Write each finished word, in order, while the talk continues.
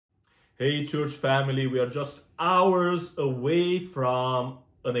Hey church family, we are just hours away from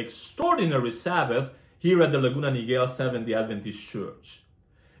an extraordinary Sabbath here at the Laguna Niguel Seventh-day Adventist Church.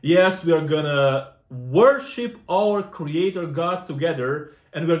 Yes, we are gonna worship our Creator God together,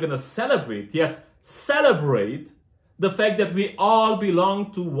 and we're gonna celebrate, yes, celebrate the fact that we all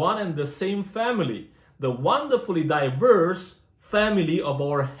belong to one and the same family, the wonderfully diverse family of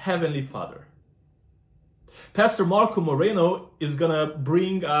our Heavenly Father. Pastor Marco Moreno is gonna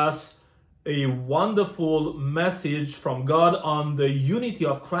bring us a wonderful message from God on the unity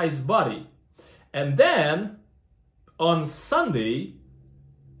of Christ's body. And then on Sunday,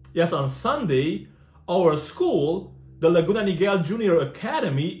 our school, the Laguna Niguel Junior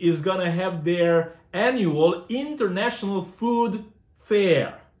Academy, is gonna have their annual International Food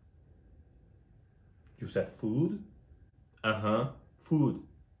Fair. You said food? Food.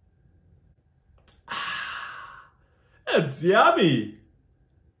 It's yummy.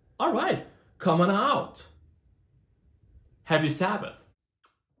 All right, come on out. Happy Sabbath.